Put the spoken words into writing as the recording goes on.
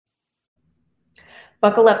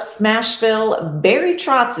Buckle up, Smashville. Barry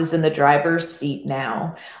Trotz is in the driver's seat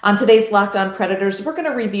now. On today's Locked On Predators, we're going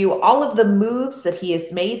to review all of the moves that he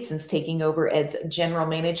has made since taking over as general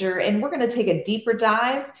manager, and we're going to take a deeper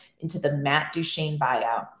dive into the Matt Duchene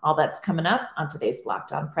buyout. All that's coming up on today's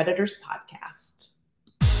Locked On Predators podcast.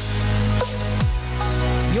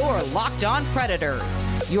 You're Locked On Predators,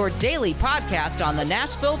 your daily podcast on the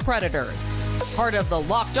Nashville Predators. Part of the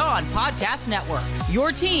Locked On Podcast Network,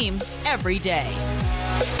 your team every day.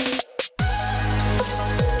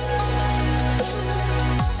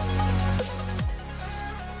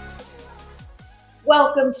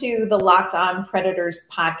 Welcome to the Locked On Predators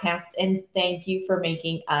podcast, and thank you for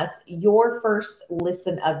making us your first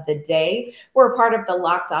listen of the day. We're a part of the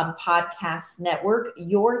Locked On Podcast Network,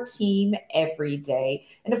 your team every day.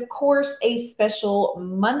 And of course, a special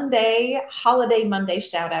Holiday Monday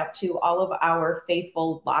shout out to all of our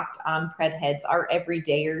faithful Locked On Pred heads, our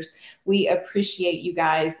everydayers. We appreciate you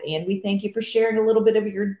guys, and we thank you for sharing a little bit of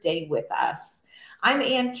your day with us. I'm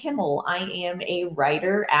Ann Kimmel. I am a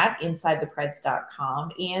writer at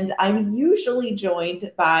InsideThePreds.com, and I'm usually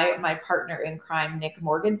joined by my partner in crime, Nick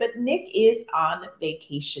Morgan, but Nick is on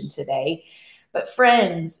vacation today. But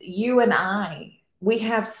friends, you and we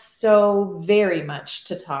have so very much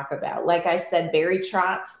to talk about. Like I said, Barry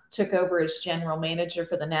Trotz took over as general manager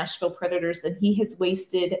for the Nashville Predators, and he has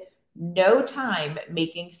wasted no time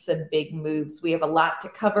making some big moves. We have a lot to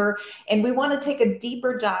cover, and we want to take a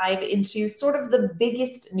deeper dive into sort of the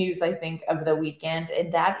biggest news, I think, of the weekend,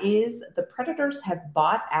 and that is the Predators have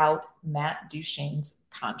bought out Matt Duchene's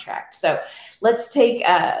contract. So let's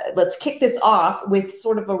kick this off with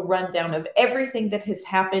sort of a rundown of everything that has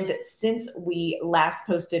happened since we last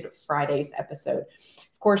posted Friday's episode.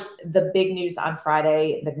 Of course, the big news on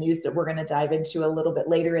Friday, the news that we're going to dive into a little bit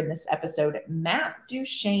later in this episode, Matt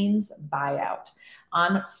Duchene's buyout.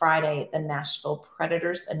 On Friday, the Nashville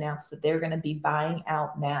Predators announced that they're going to be buying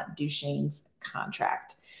out Matt Duchene's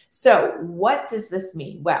contract. So what does this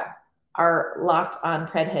mean? Well, our Locked On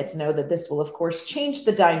Pred heads know that this will, of course, change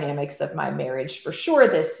the dynamics of my marriage for sure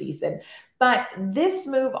this season. But this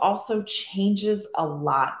move also changes a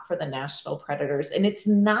lot for the Nashville Predators. And it's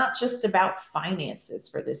not just about finances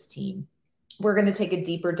for this team. We're going to take a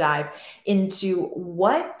deeper dive into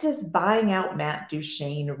what does buying out Matt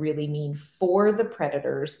Duchene really mean for the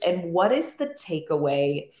Predators, and what is the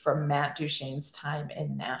takeaway from Matt Duchene's time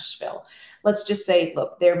in Nashville. Let's just say,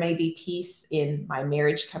 look, there may be peace in my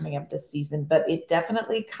marriage coming up this season, but it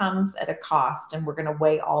definitely comes at a cost, and we're going to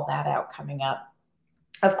weigh all that out coming up.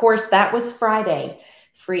 Of course, that was Friday.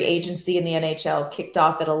 Free agency in the NHL kicked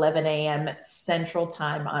off at 11 a.m. Central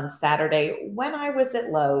Time on Saturday when I was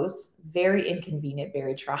at Lowe's. Very inconvenient,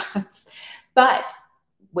 Barry Trotz, but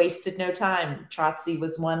wasted no time. Trotzy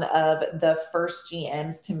was one of the first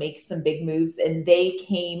GMs to make some big moves, and they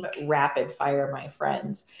came rapid fire, my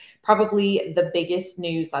friends. Probably the biggest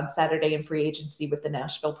news on Saturday in free agency with the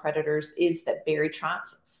Nashville Predators is that Barry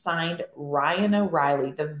Trotz signed Ryan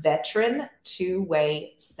O'Reilly, the veteran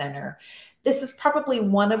two-way center. This is probably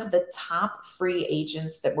one of the top free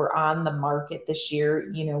agents that were on the market this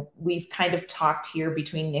year. You know, we've kind of talked here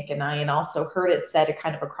between Nick and I, and also heard it said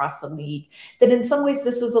kind of across the league that in some ways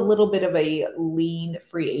this was a little bit of a lean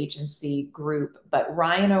free agency group. But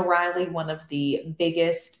Ryan O'Reilly, one of the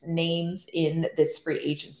biggest names in this free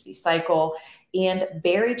agency cycle, and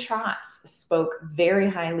Barry Trotz spoke very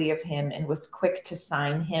highly of him and was quick to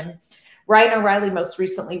sign him. Ryan O'Reilly most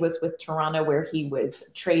recently was with Toronto, where he was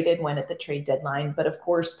traded when at the trade deadline. But of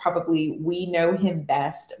course, probably we know him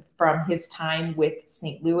best from his time with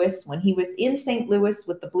St. Louis. When he was in St. Louis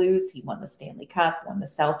with the Blues, he won the Stanley Cup, won the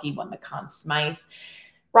Selke, won the Conn Smythe.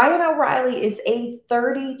 Ryan O'Reilly is a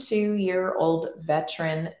 32-year-old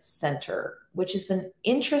veteran center, which is an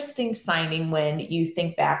interesting signing when you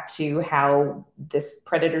think back to how this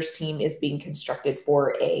Predators team is being constructed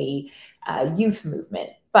for a youth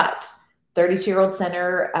movement. But 32-year-old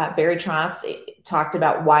center Barry Trotz talked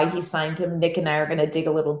about why he signed him. Nick and I are going to dig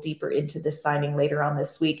a little deeper into this signing later on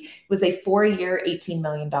this week. It was a 4-year, $18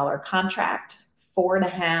 million contract,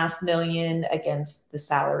 $4.5 million against the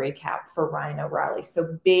salary cap for Ryan O'Reilly.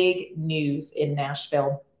 So big news in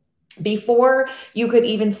Nashville. Before you could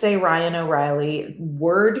even say Ryan O'Reilly,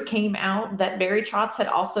 word came out that Barry Trotz had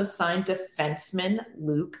also signed defenseman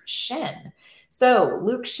Luke Schenn. So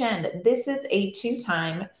Luke Schenn, this is a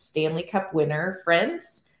two-time Stanley Cup winner,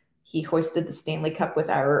 friends. He hoisted the Stanley Cup with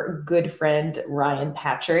our good friend Ryan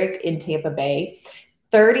Patrick in Tampa Bay.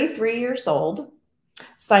 33 years old.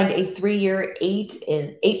 Signed a 3-year,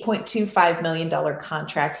 $8.25 million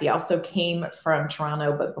contract. He also came from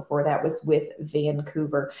Toronto, but before that was with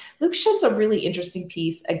Vancouver. Luke Schen's a really interesting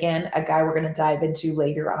piece. Again, a guy we're going to dive into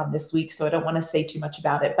later on this week, so I don't want to say too much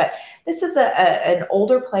about it. But this is an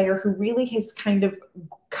older player who really has kind of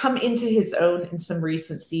come into his own in some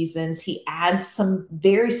recent seasons. He adds some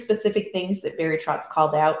very specific things that Barry Trotz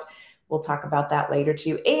called out. We'll talk about that later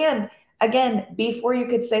too. And again, before you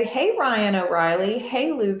could say, hey, Ryan O'Reilly,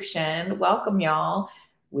 hey, Luke Schenn, welcome, y'all.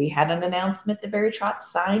 We had an announcement that Barry Trotz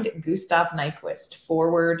signed Gustav Nyquist,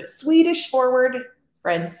 Swedish forward.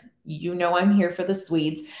 Friends, you know I'm here for the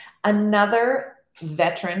Swedes. Another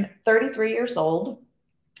veteran, 33 years old.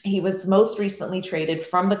 He was most recently traded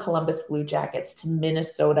from the Columbus Blue Jackets to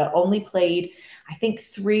Minnesota, only played, I think,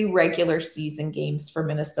 3 regular season games for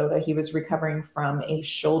Minnesota. He was recovering from a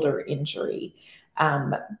shoulder injury.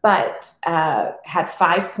 But had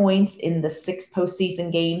 5 points in the 6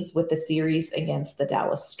 postseason games with the series against the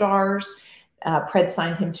Dallas Stars. Pred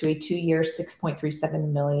signed him to a 2-year,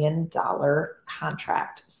 $6.37 million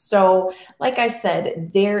contract. So, like I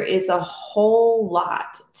said, there is a whole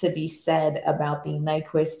lot to be said about the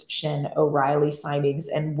Nyquist, Schenn, O'Reilly signings,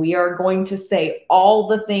 and we are going to say all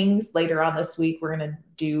the things later on this week. We're going to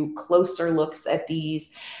do closer looks at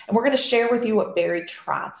these, and we're going to share with you what Barry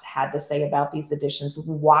Trotz had to say about these additions,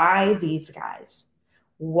 why these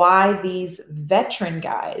veteran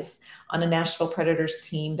guys on a Nashville Predators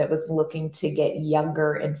team that was looking to get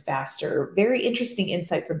younger and faster. Very interesting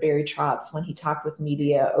insight from Barry Trotz when he talked with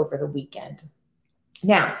media over the weekend.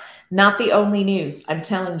 Now, not the only news. I'm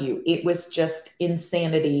telling you, it was just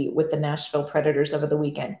insanity with the Nashville Predators over the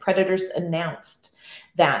weekend. Predators announced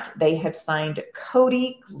that they have signed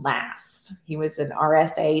Cody Glass. He was an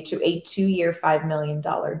RFA to a 2-year, $5 million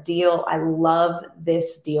deal. I love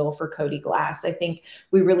this deal for Cody Glass. I think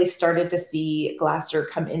we really started to see Glasser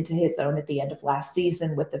come into his own at the end of last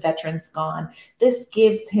season with the veterans gone. This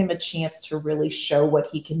gives him a chance to really show what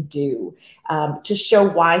he can do, to show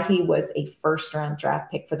why he was a first-round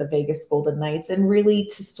draft pick for the Vegas Golden Knights, and really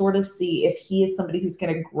to sort of see if he is somebody who's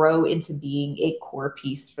going to grow into being a core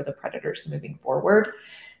piece for the Predators moving forward.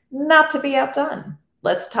 Not to be outdone.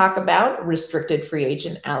 Let's talk about restricted free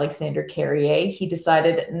agent Alexander Carrier. He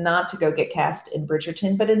decided not to go get cast in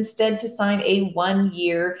Bridgerton, but instead to sign a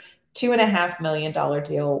 1-year, $2.5 million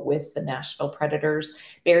deal with the Nashville Predators.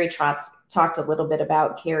 Barry Trotz talked a little bit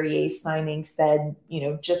about Carrier's signing, said,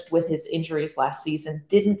 just with his injuries last season,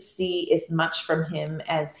 didn't see as much from him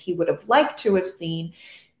as he would have liked to have seen.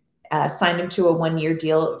 Signed him to a 1-year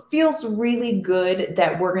deal. It feels really good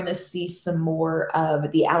that we're going to see some more of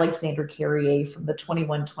the Alexander Carrier from the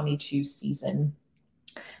 21-22 season.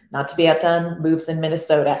 Not to be outdone, moves in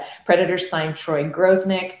Minnesota. Predators signed Troy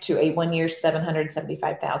Grosnick to a 1-year,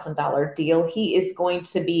 $775,000 deal. He is going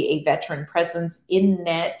to be a veteran presence in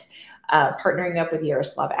net, partnering up with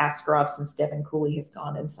Yaroslav Askarov since Devin Cooley has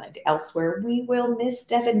gone and signed elsewhere. We will miss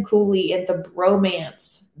Devin Cooley and the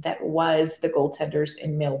bromance that was the goaltenders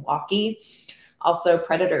in Milwaukee. Also,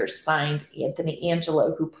 Predators signed Anthony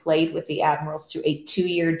Angelo, who played with the Admirals, to a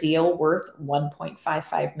 2-year deal worth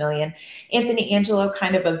 $1.55 million. Anthony Angelo,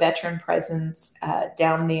 kind of a veteran presence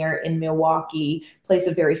down there in Milwaukee, plays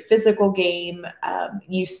a very physical game.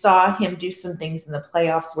 You saw him do some things in the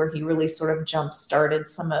playoffs where he really sort of jump-started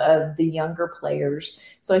some of the younger players.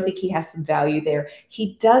 So I think he has some value there.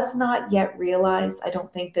 He does not yet realize, I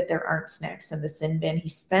don't think, that there aren't snacks in the sin bin. He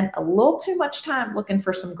spent a little too much time looking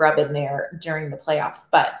for some grub in there during the playoffs.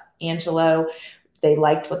 But Angelo, they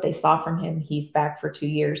liked what they saw from him. He's back for 2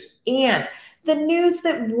 years. And the news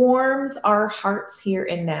that warms our hearts here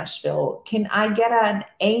in Nashville, can I get an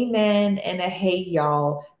amen and a hey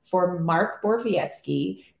y'all for Mark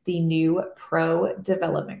Borowiecki, the new pro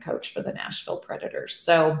development coach for the Nashville Predators.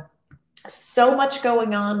 So much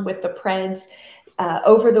going on with the Preds.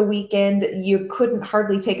 Over the weekend, you couldn't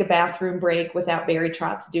hardly take a bathroom break without Barry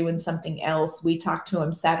Trotz doing something else. We talked to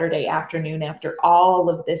him Saturday afternoon after all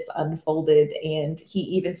of this unfolded, and he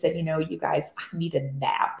even said, you guys, I need a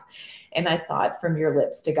nap. And I thought, from your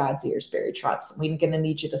lips to God's ears, Barry Trotz, we're going to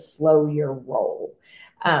need you to slow your roll.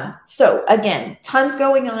 So again, tons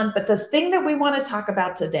going on, but the thing that we want to talk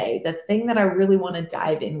about today, the thing that I really want to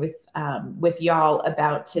dive in with y'all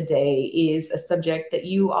about today, is a subject that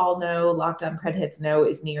you all know, Locked On Pred Heads know,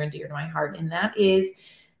 is near and dear to my heart, and that is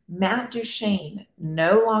Matt Duchene,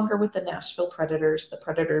 no longer with the Nashville Predators. The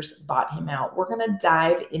Predators bought him out. We're going to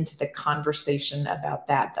dive into the conversation about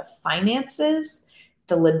that, the finances,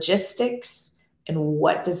 the logistics, and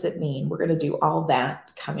what does it mean. We're going to do all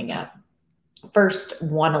that coming up. First,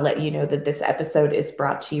 want to let you know that this episode is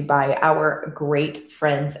brought to you by our great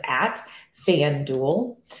friends at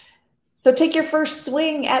FanDuel. So take your first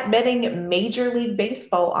swing at betting Major League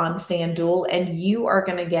Baseball on FanDuel, and you are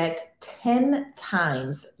going to get 10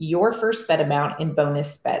 times your first bet amount in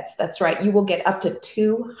bonus bets. That's right. You will get up to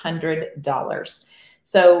 $200.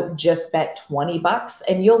 So just bet 20 bucks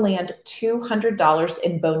and you'll land $200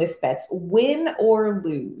 in bonus bets, win or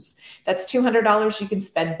lose. That's $200 you can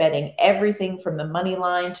spend betting everything from the money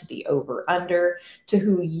line to the over under to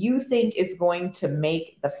who you think is going to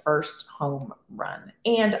make the first home run.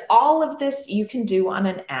 And all of this you can do on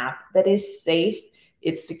an app that is safe,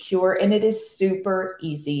 it's secure, and it is super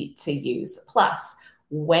easy to use. Plus,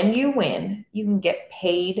 when you win, you can get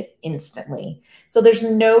paid instantly. So there's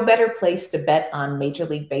no better place to bet on Major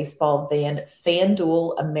League Baseball than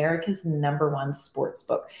FanDuel, America's #1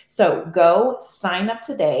 sportsbook. So go sign up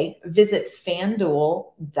today. Visit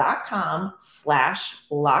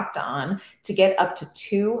FanDuel.com/locked on to get up to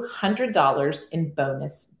 $200 in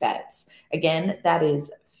bonus bets. Again, that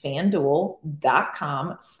is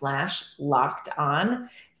FanDuel.com/locked on.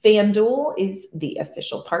 FanDuel is the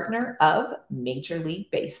official partner of Major League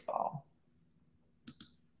Baseball.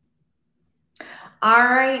 All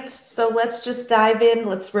right, so let's just dive in.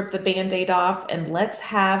 Let's rip the Band-Aid off and let's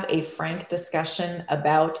have a frank discussion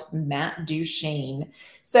about Matt Duchene.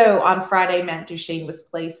 So on Friday, Matt Duchene was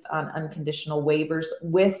placed on unconditional waivers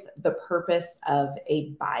with the purpose of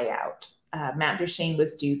a buyout. Matt Duchene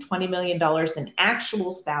was due $20 million in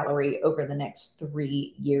actual salary over the next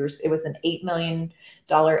 3 years. It was an $8 million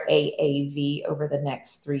AAV over the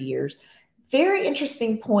next 3 years. Very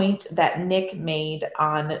interesting point that Nick made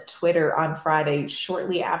on Twitter on Friday,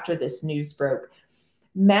 shortly after this news broke.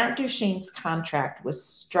 Matt Duchene's contract was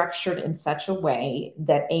structured in such a way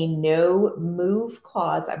that a no move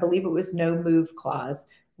clause, I believe it was no move clause,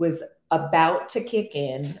 was about to kick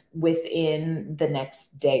in within the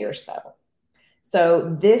next day or so.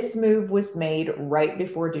 So this move was made right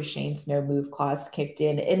before Duchene's no move clause kicked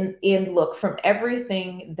in. And look, from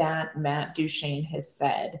everything that Matt Duchene has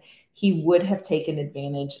said, he would have taken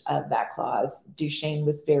advantage of that clause. Duchene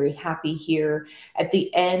was very happy here at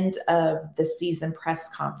the end of the season press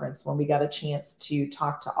conference when we got a chance to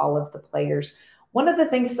talk to all of the players. One of the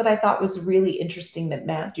things that I thought was really interesting that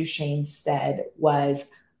Matt Duchene said was,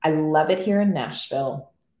 I love it here in Nashville.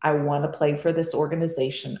 I want to play for this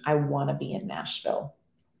organization. I want to be in Nashville.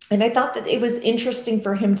 And I thought that it was interesting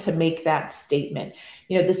for him to make that statement.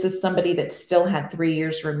 You know, this is somebody that still had 3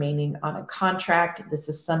 years remaining on a contract. This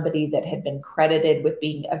is somebody that had been credited with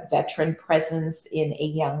being a veteran presence in a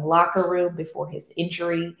young locker room before his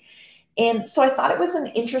injury. And so I thought it was an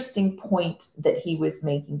interesting point that he was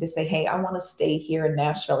making to say, hey, I want to stay here in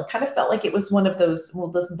Nashville. It kind of felt like it was one of those, well,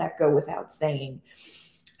 doesn't that go without saying?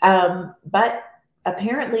 But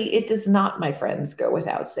apparently it does not, my friends, go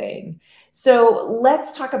without saying. So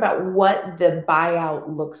let's talk about what the buyout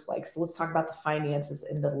looks like. So let's talk about the finances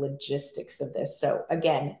and the logistics of this. So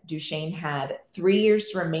again, Duchene had 3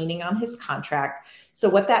 years remaining on his contract. So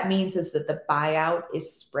what that means is that the buyout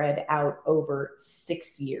is spread out over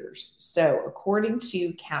 6 years. So according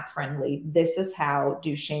to Cap Friendly, this is how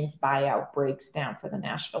Duchene's buyout breaks down for the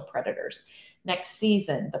Nashville Predators. Next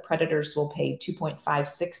season, the Predators will pay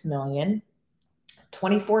 $2.56 million.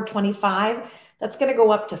 24-25, that's going to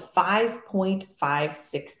go up to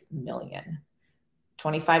 $5.56 million.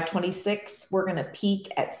 25-26, we're going to peak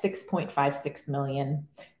at $6.56 million.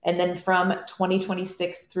 And then from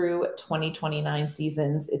 2026 through 2029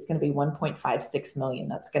 seasons, it's going to be $1.56 million.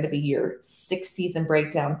 That's going to be your 6-season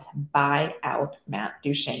breakdown to buy out Matt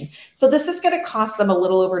Duchene. So this is going to cost them a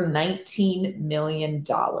little over $19 million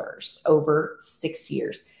over 6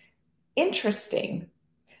 years. Interesting,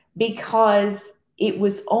 because it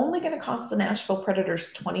was only going to cost the Nashville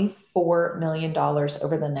Predators $24 million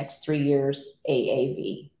over the next 3 years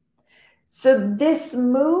AAV. So this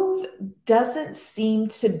move doesn't seem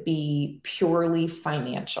to be purely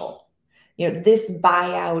financial. You know, this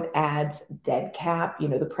buyout adds dead cap. You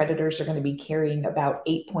know, the Predators are going to be carrying about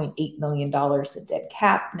 $8.8 million in dead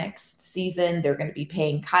cap next season. They're going to be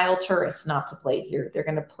paying Kyle Turris not to play here. They're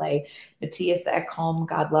going to play Matthias Ekholm,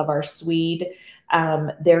 God love our Swede.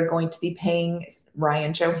 They're going to be paying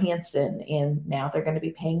Ryan Johansson, and now they're going to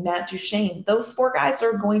be paying Matt Duchene. Those 4 guys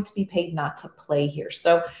are going to be paid not to play here.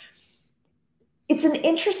 So it's an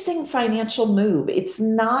interesting financial move. It's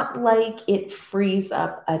not like it frees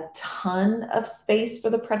up a ton of space for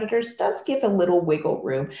the Predators. It does give a little wiggle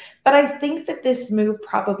room, but I think that this move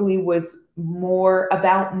probably was more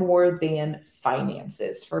than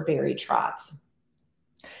finances for Barry Trotz.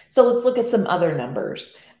 So let's look at some other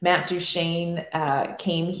numbers. Matt Duchene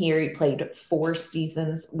came here. He played 4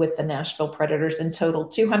 seasons with the Nashville Predators in total,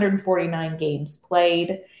 249 games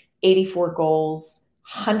played, 84 goals,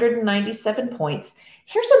 197 points.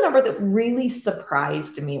 Here's a number that really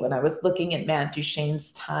surprised me when I was looking at Matt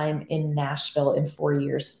Duchene's time in Nashville in 4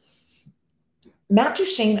 years. Matt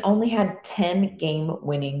Duchene only had 10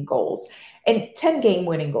 game-winning goals. And 10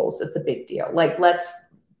 game-winning goals is a big deal. Like,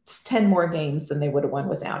 it's 10 more games than they would have won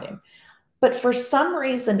without him. But for some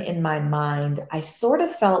reason in my mind, I sort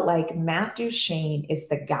of felt like Matt Duchene is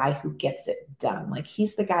the guy who gets it done. Like,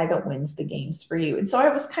 he's the guy that wins the games for you. And so I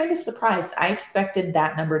was kind of surprised. I expected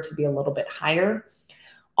that number to be a little bit higher.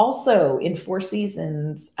 Also, in 4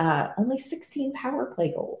 seasons, only 16 power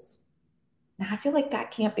play goals. Now, I feel like that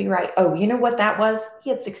can't be right. Oh, you know what that was? He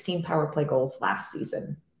had 16 power play goals last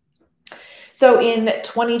season. So in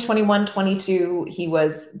 2021-22, he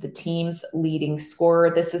was the team's leading scorer.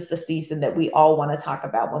 This is the season that we all want to talk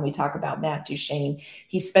about when we talk about Matt Duchene.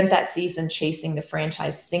 He spent that season chasing the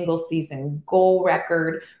franchise single-season goal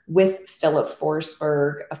record with Philip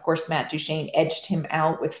Forsberg. Of course, Matt Duchene edged him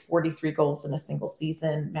out with 43 goals in a single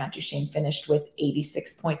season. Matt Duchene finished with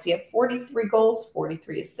 86 points. He had 43 goals,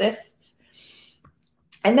 43 assists.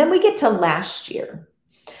 And then we get to last year.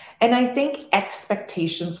 And I think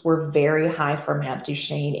expectations were very high for Matt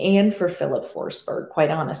Duchene and for Philip Forsberg,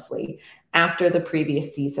 quite honestly, after the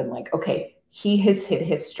previous season. Like, okay, he has hit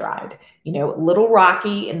his stride. You know, a little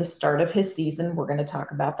rocky in the start of his season. We're going to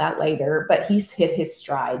talk about that later, but he's hit his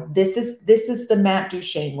stride. This is the Matt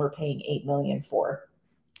Duchene we're paying $8 million for.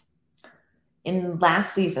 In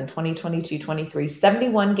last season, 2022-23,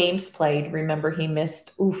 71 games played. Remember, he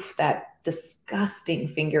missed that disgusting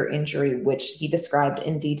finger injury, which he described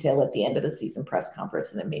in detail at the end of the season press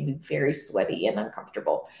conference, and it made me very sweaty and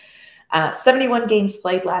uncomfortable. 71 games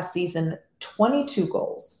played last season, 22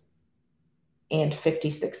 goals and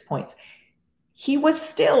 56 points. He was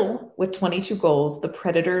still, with 22 goals, the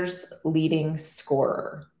Predators' leading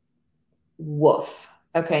scorer. Woof.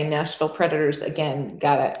 Okay, Nashville Predators, again,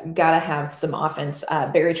 gotta have some offense.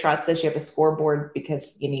 Barry Trotz says you have a scoreboard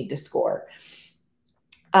because you need to score.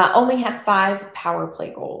 Only had 5 power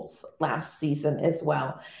play goals last season as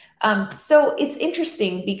well. So it's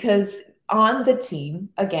interesting because on the team,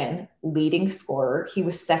 again, leading scorer, he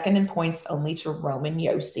was second in points only to Roman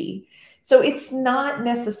Josi. So it's not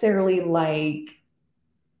necessarily like,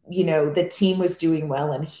 you know, the team was doing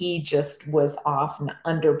well and he just was off and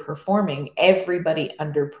underperforming. Everybody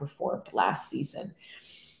underperformed last season.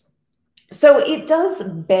 So it does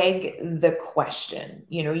beg the question.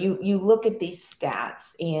 You know, you look at these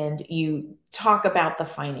stats and you talk about the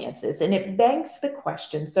finances, and it begs the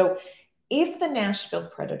question. So if the Nashville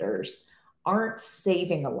Predators aren't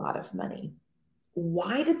saving a lot of money,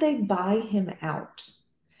 why did they buy him out?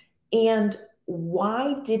 And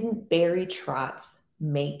why didn't Barry Trotz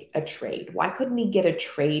make a trade? Why couldn't he get a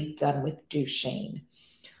trade done with Duchene?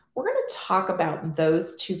 We're going to talk about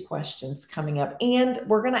those 2 questions coming up, and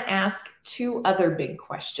we're going to ask 2 other big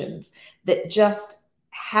questions that just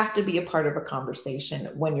have to be a part of a conversation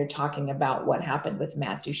when you're talking about what happened with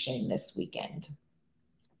Matt Duchene this weekend.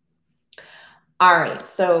 All right,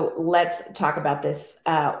 so let's talk about this.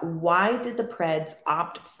 Why did the Preds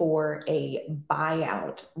opt for a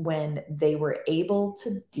buyout when they were able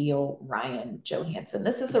to deal Ryan Johansson?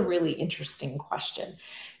 This is a really interesting question.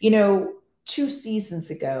 You know, 2 seasons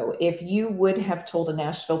ago, if you would have told a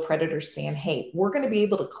Nashville Predators fan, hey, we're going to be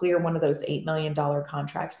able to clear one of those $8 million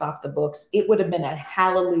contracts off the books, it would have been a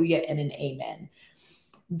hallelujah and an amen.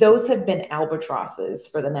 Those have been albatrosses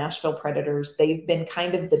for the Nashville Predators. They've been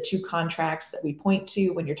kind of the 2 contracts that we point to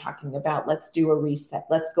when you're talking about, let's do a reset.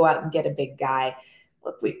 Let's go out and get a big guy.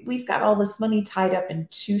 Look, we've got all this money tied up in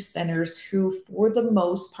 2 centers who, for the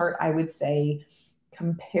most part, I would say,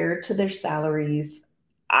 compared to their salaries,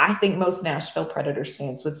 I think most Nashville Predators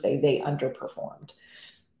fans would say they underperformed.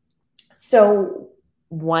 So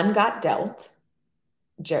one got dealt.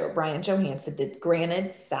 Ryan Johansson did.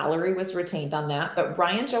 Granted, salary was retained on that, but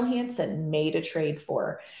Ryan Johansson made a trade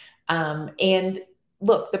for. And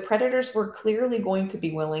look, the Predators were clearly going to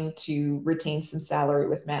be willing to retain some salary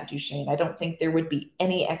with Matt Duchene. I don't think there would be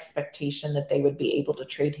any expectation that they would be able to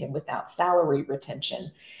trade him without salary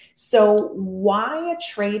retention. So why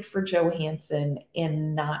a trade for Johansson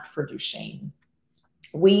and not for Duchene?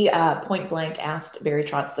 We point blank asked Barry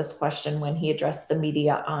Trotz this question when he addressed the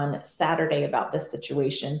media on Saturday about this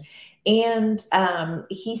situation. And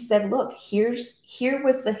he said, look, here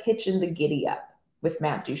was the hitch in the giddy up with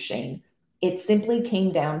Matt Duchene. It simply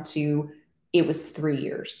came down to, it was 3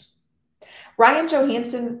 years. Ryan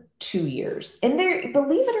Johansson, 2 years. And there,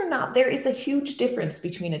 believe it or not, there is a huge difference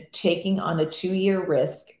between taking on a 2-year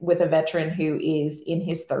risk with a veteran who is in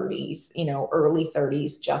his 30s, early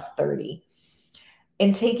 30s, just 30,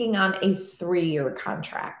 and taking on a 3-year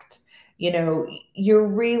contract. You're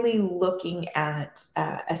really looking at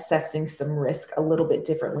assessing some risk a little bit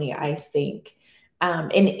differently, I think.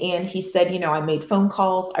 And he said, I made phone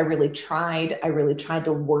calls. I really tried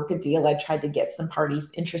to work a deal. I tried to get some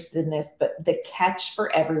parties interested in this, but the catch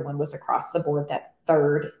for everyone was across the board that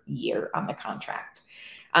 3rd year on the contract.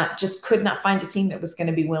 Just could not find a team that was going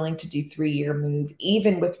to be willing to do 3-year move,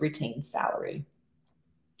 even with retained salary.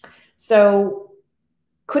 So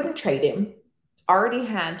couldn't trade him. Already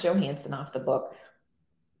had Johansson off the book.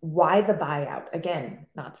 Why the buyout? Again,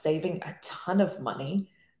 not saving a ton of money.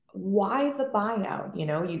 Why the buyout?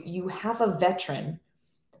 You have a veteran.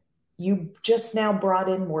 You just now brought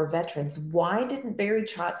in more veterans. Why didn't Barry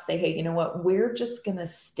Trotz say, hey, you know what? We're just going to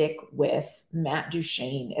stick with Matt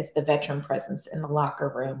Duchene as the veteran presence in the locker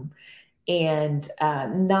room and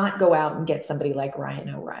not go out and get somebody like Ryan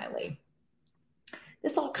O'Reilly.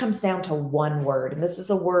 This all comes down to one word, and this is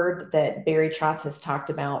a word that Barry Trotz has talked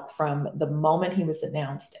about from the moment he was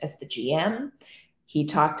announced as the GM. He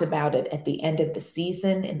talked about it at the end of the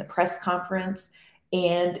season in the press conference,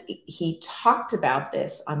 and he talked about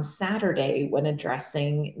this on Saturday when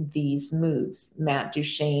addressing these moves, Matt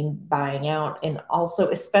Duchene buying out, and also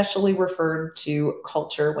especially referred to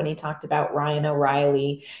culture when he talked about Ryan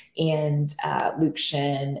O'Reilly and Luke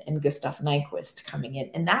Shen and Gustav Nyquist coming in.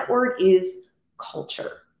 And that word is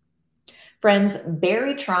culture. Friends,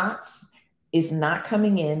 Barry Trotz is not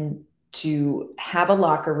coming in to have a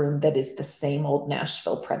locker room that is the same old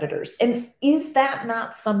Nashville Predators. And is that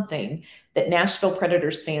not something that Nashville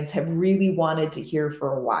Predators fans have really wanted to hear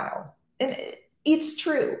for a while? And it's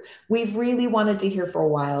true. We've really wanted to hear for a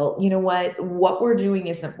while, you know what we're doing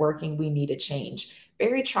isn't working. We need a change.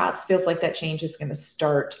 Barry Trotz feels like that change is going to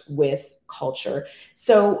start with culture.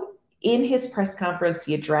 So in his press conference,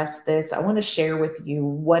 he addressed this. I want to share with you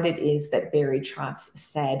what it is that Barry Trotz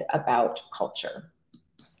said about culture.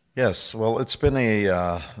 Yes, well, it's been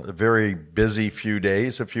a very busy few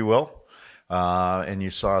days, if you will, and you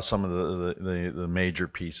saw some of the major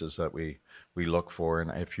pieces that we look for.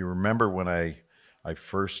 And if you remember when I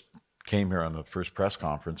first came here on the first press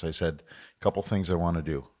conference, I said a couple things I want to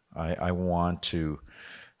do. I want to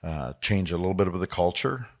change a little bit of the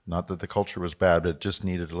culture. Not that the culture was bad, but it just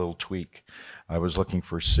needed a little tweak. I was looking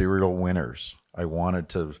for serial winners. I wanted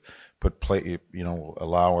to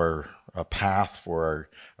allow a path for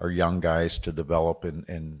our young guys to develop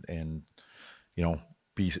and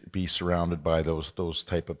be surrounded by those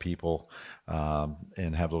type of people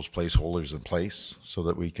and have those placeholders in place so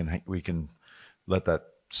that we can let that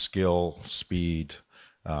skill, speed,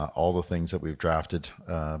 all the things that we've drafted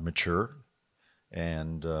mature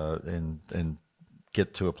and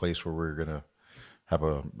get to a place where we're going to have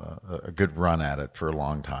a good run at it for a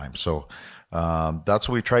long time. So that's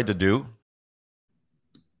what we tried to do.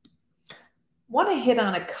 Want to hit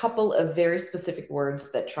on a couple of very specific words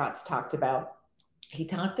that Trotz talked about. He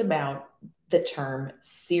talked about the term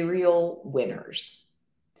serial winners.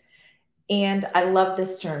 And I love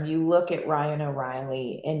this term. You look at Ryan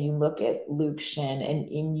O'Reilly and you look at Luke Shen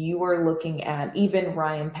and you are looking at even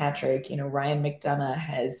Ryan Patrick. Ryan McDonough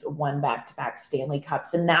has won back-to-back Stanley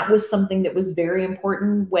Cups. And that was something that was very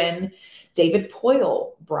important when David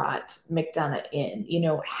Poile brought McDonough in.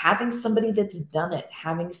 Having somebody that's done it,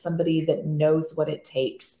 having somebody that knows what it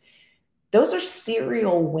takes. Those are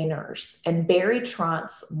serial winners. And Barry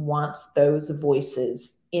Trotz wants those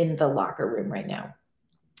voices in the locker room right now.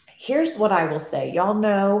 Here's what I will say. Y'all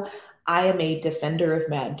know I am a defender of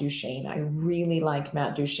Matt Duchene. I really like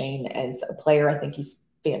Matt Duchene as a player. I think he's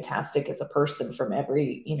fantastic as a person from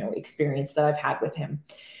every, experience that I've had with him.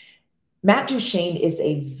 Matt Duchene is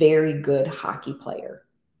a very good hockey player.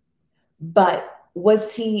 But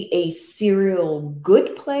was he a serial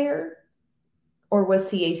good player or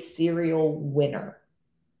was he a serial winner?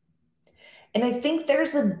 And I think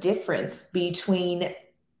there's a difference between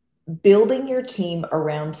building your team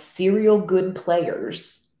around serial good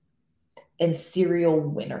players and serial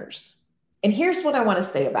winners. And here's what I want to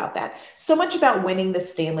say about that. So much about winning the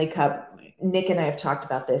Stanley Cup, Nick and I have talked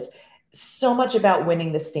about this, so much about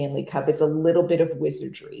winning the Stanley Cup is a little bit of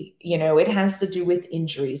wizardry. It has to do with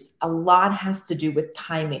injuries. A lot has to do with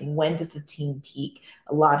timing. When does a team peak?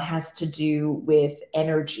 A lot has to do with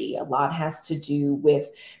energy. A lot has to do with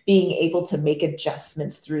being able to make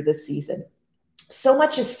adjustments through the season. So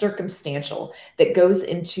much is circumstantial that goes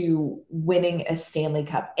into winning a Stanley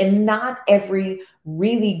Cup. And not every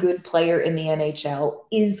really good player in the NHL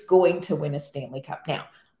is going to win a Stanley Cup. Now,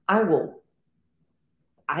 I will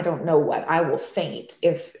faint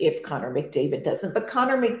if Connor McDavid doesn't, but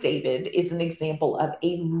Connor McDavid is an example of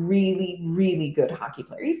a really, really good hockey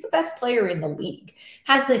player. He's the best player in the league,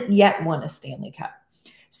 hasn't yet won a Stanley Cup.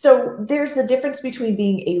 So there's a difference between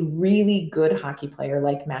being a really good hockey player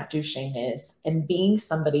like Matt Duchene is and being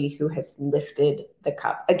somebody who has lifted the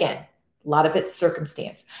cup. Again, a lot of it's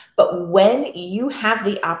circumstance, but when you have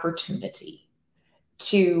the opportunity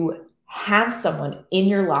to have someone in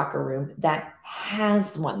your locker room that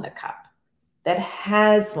has won the cup, that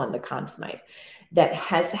has won the Conn Smythe, that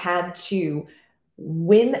has had to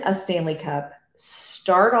win a Stanley Cup,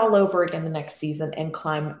 start all over again the next season, and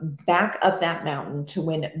climb back up that mountain to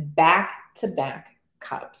win back-to-back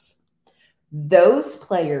cups. Those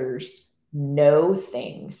players know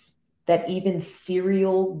things that even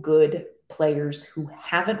serial good players who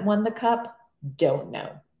haven't won the cup don't know.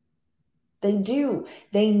 They do.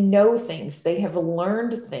 They know things. They have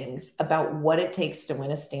learned things about what it takes to win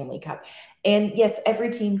a Stanley Cup. And yes, every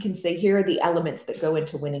team can say, here are the elements that go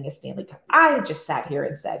into winning a Stanley Cup. I just sat here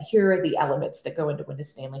and said, here are the elements that go into win a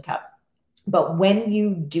Stanley Cup. But when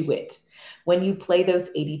you do it, when you play those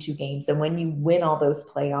 82 games and when you win all those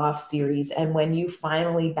playoff series and when you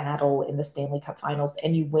finally battle in the Stanley Cup finals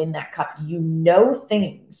and you win that cup, you know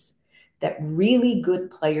things that really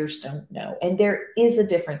good players don't know. And there is a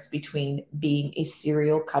difference between being a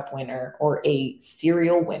serial cup winner or a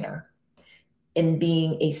serial winner and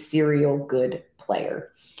being a serial good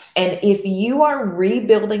player. And if you are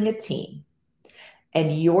rebuilding a team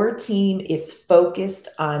and your team is focused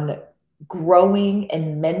on growing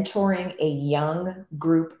and mentoring a young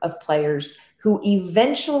group of players who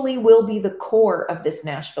eventually will be the core of this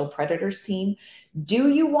Nashville Predators team, do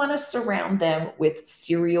you want to surround them with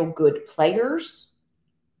serial good players,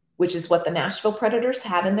 which is what the Nashville Predators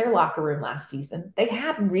had in their locker room last season? They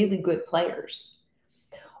had really good players.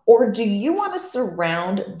 Or do you want to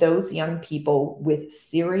surround those young people with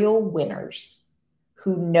serial winners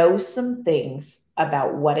who know some things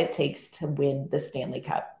about what it takes to win the Stanley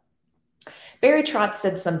Cup? Barry Trotz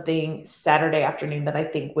said something Saturday afternoon that I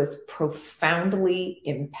think was profoundly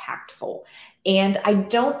impactful. And I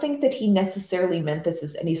don't think that he necessarily meant this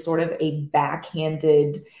as any sort of a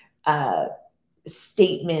backhanded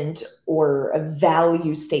statement or a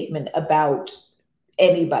value statement about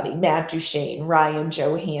anybody, Matt Duchene, Ryan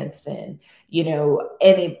Johansson,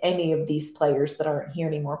 any of these players that aren't here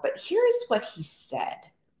anymore. But here's what he said.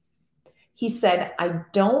 He said, I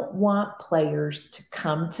don't want players to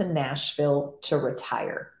come to Nashville to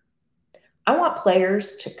retire. I want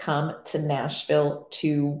players to come to Nashville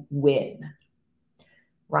to win.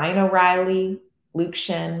 Ryan O'Reilly, Luke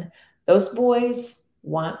Shen, those boys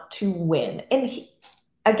want to win. And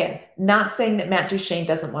again, not saying that Matt Duchene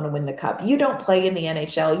doesn't want to win the cup. You don't play in the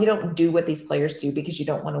NHL. You don't do what these players do because you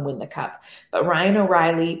don't want to win the cup. But Ryan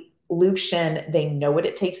O'Reilly, Luke Shen, they know what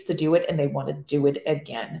it takes to do it, and they want to do it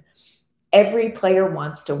again. Every player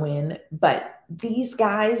wants to win, but these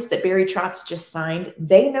guys that Barry Trotz just signed,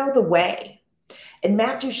 they know the way. And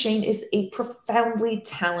Matt Duchene is a profoundly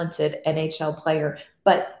talented NHL player,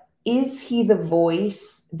 but is he the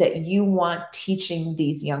voice that you want teaching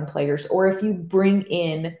these young players? Or if you bring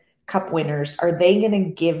in cup winners, are they going to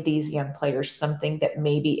give these young players something that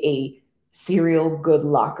maybe a serial good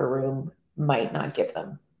locker room might not give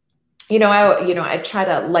them? I try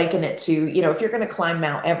to liken it to, if you're going to climb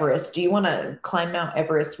Mount Everest, do you want to climb Mount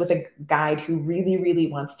Everest with a guide who really, really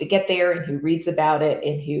wants to get there and who reads about it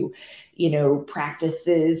and who,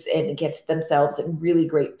 practices and gets themselves in really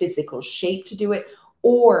great physical shape to do it?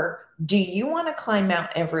 Or do you want to climb Mount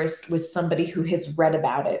Everest with somebody who has read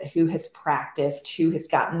about it, who has practiced, who has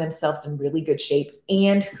gotten themselves in really good shape,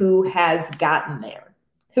 and who has gotten there,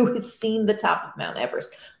 who has seen the top of Mount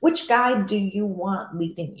Everest? Which guide do you want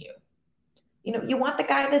leading you? You want the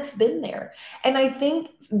guy that's been there. And I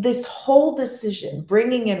think this whole decision,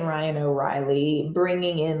 bringing in Ryan O'Reilly,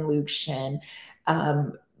 bringing in Luke Shen,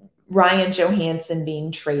 Ryan Johansson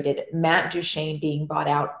being traded, Matt Duchene being bought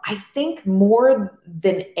out, I think more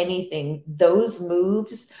than anything, those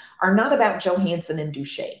moves are not about Johansson and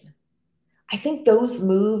Duchene. I think those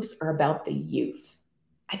moves are about the youth.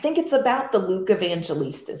 I think it's about the Luke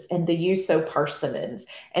Evangelistas and the Juuso Parsonens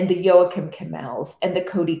and the Joachim Kamels and the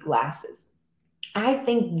Cody Glasses. I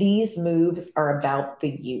think these moves are about the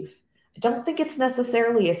youth. I don't think it's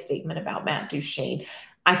necessarily a statement about Matt Duchene.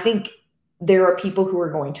 I think there are people who are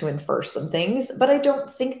going to infer some things, but I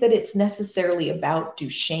don't think that it's necessarily about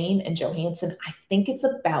Duchene and Johansson. I think it's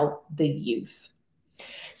about the youth.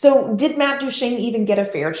 So did Matt Duchene even get a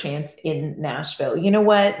fair chance in Nashville? You know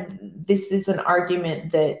what? This is an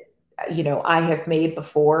argument that, I have made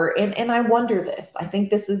before. And I wonder this. I think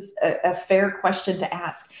this is a fair question to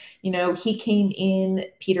ask. He came in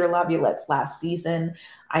Peter Laviolette's last season.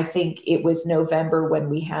 I think it was November when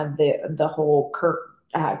we had the whole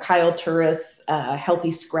Kyle Turris healthy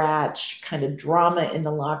scratch kind of drama in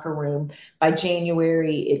the locker room. By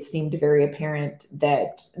January, it seemed very apparent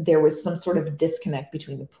that there was some sort of disconnect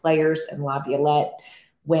between the players and Laviolette.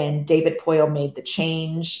 When David Poile made the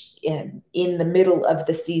change in the middle of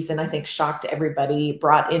the season, I think shocked everybody,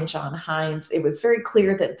 brought in John Hines. It was very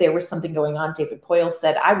clear that there was something going on. David Poile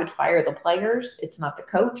said, I would fire the players. It's not the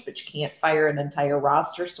coach, but you can't fire an entire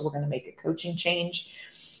roster. So we're going to make a coaching change.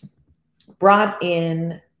 Brought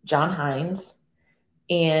in John Hines.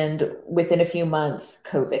 And within a few months,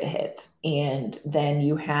 COVID hit. And then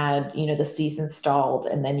you had, the season stalled.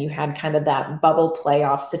 And then you had kind of that bubble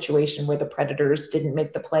playoff situation where the Predators didn't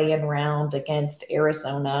make the play-in round against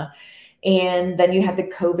Arizona. And then you had the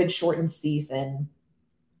COVID shortened season.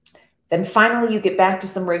 Then finally you get back to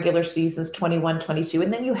some regular seasons, 21, 22.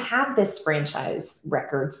 And then you have this franchise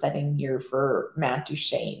record setting year for Matt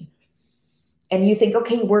Duchene. And you think,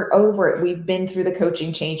 okay, we're over it. We've been through the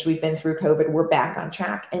coaching change. We've been through COVID. We're back on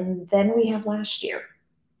track. And then we have last year,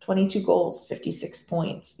 22 goals, 56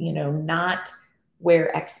 points, not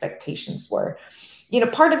where expectations were.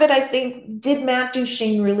 Part of it, I think, did Matt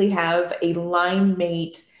Duchene really have a line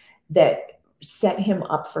mate that set him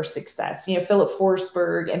up for success? Philip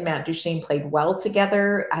Forsberg and Matt Duchene played well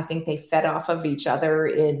together. I think they fed off of each other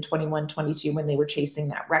in 21, 22 when they were chasing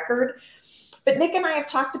that record. But Nick and I have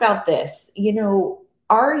talked about this.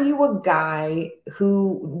 Are you a guy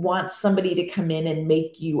who wants somebody to come in and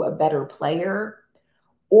make you a better player?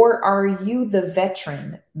 Or are you the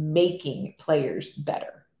veteran making players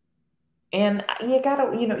better? And you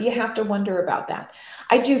have to wonder about that.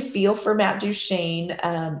 I do feel for Matt Duchene.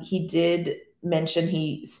 He did mention,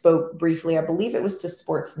 he spoke briefly, I believe it was to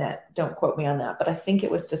Sportsnet. Don't quote me on that, but I think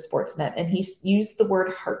it was to Sportsnet. And he used the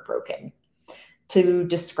word heartbroken to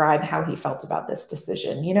describe how he felt about this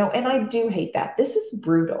decision, and I do hate that. This is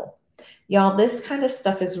brutal. Y'all, this kind of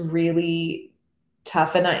stuff is really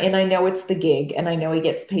tough. And I know it's the gig, and I know he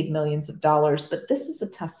gets paid millions of dollars, but this is a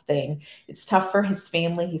tough thing. It's tough for his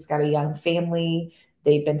family. He's got a young family.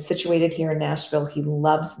 They've been situated here in Nashville. He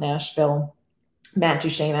loves Nashville. Matt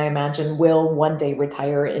Duchene, I imagine, will one day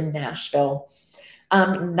retire in Nashville.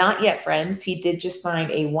 Not yet, friends. He did just sign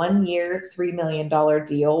a 1-year, $3 million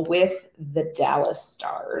deal with the Dallas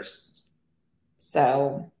Stars.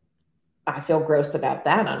 So I feel gross about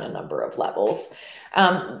that on a number of levels.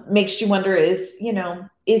 Makes you wonder, is he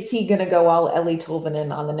going to go all Ellie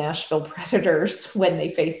Tolvanen on the Nashville Predators when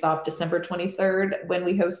they face off December 23rd when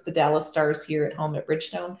we host the Dallas Stars here at home at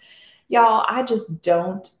Bridgestone? Y'all, I just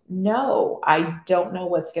don't know. I don't know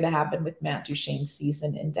what's going to happen with Matt Duchene's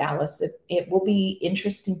season in Dallas. It will be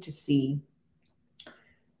interesting to see.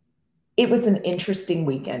 It was an interesting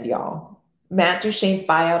weekend, y'all. Matt Duchene's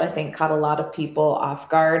buyout, I think, caught a lot of people off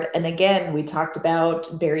guard. And again, we talked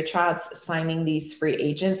about Barry Trotz signing these free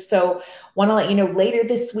agents. So want to let you know, later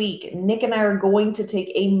this week, Nick and I are going to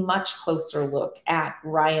take a much closer look at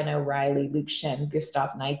Ryan O'Reilly, Luke Schenn, Gustav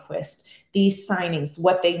Nyquist, these signings,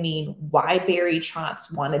 what they mean, why Barry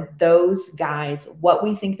Trotz wanted those guys, what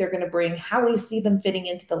we think they're going to bring, how we see them fitting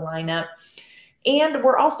into the lineup. And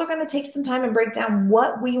we're also going to take some time and break down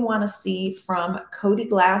what we want to see from Cody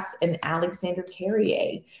Glass and Alexander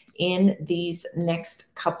Carrier in these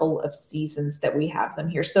next couple of seasons that we have them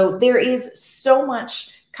here. So there is so much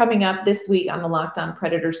coming up this week on the Locked On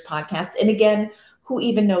Predators podcast. And again, who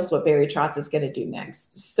even knows what Barry Trotz is going to do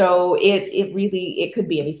next? So it could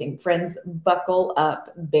be anything. Friends, buckle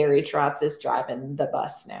up. Barry Trotz is driving the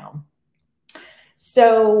bus now.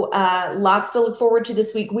 So lots to look forward to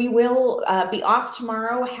this week. We will be off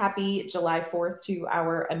tomorrow. Happy July 4th to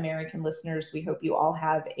our American listeners. We hope you all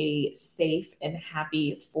have a safe and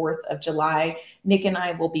happy 4th of July. Nick and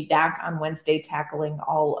I will be back on Wednesday tackling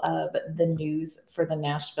all of the news for the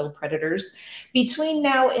Nashville Predators. Between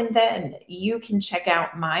now and then, you can check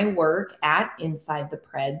out my work at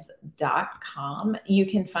InsideThePreds.com. You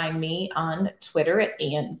can find me on Twitter at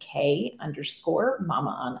AnnK_Mama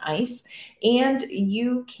on Ice. And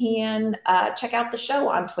you can check out the show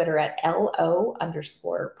on Twitter at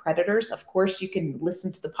LO_Predators. Of course, you can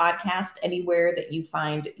listen to the podcast anywhere that you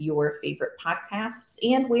find your favorite podcasts.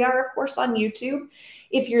 And we are, of course, on YouTube.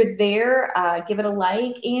 If you're there, give it a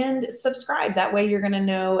like and subscribe. That way you're going to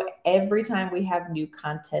know every time we have new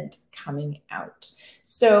content coming out.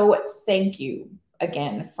 So thank you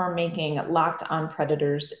again for making Locked On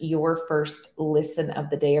Predators your first listen of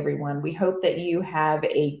the day, everyone. We hope that you have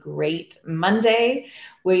a great Monday.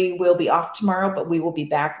 We will be off tomorrow, but we will be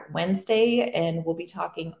back Wednesday, and we'll be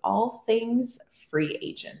talking all things free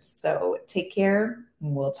agents. So take care.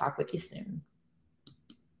 We'll talk with you soon.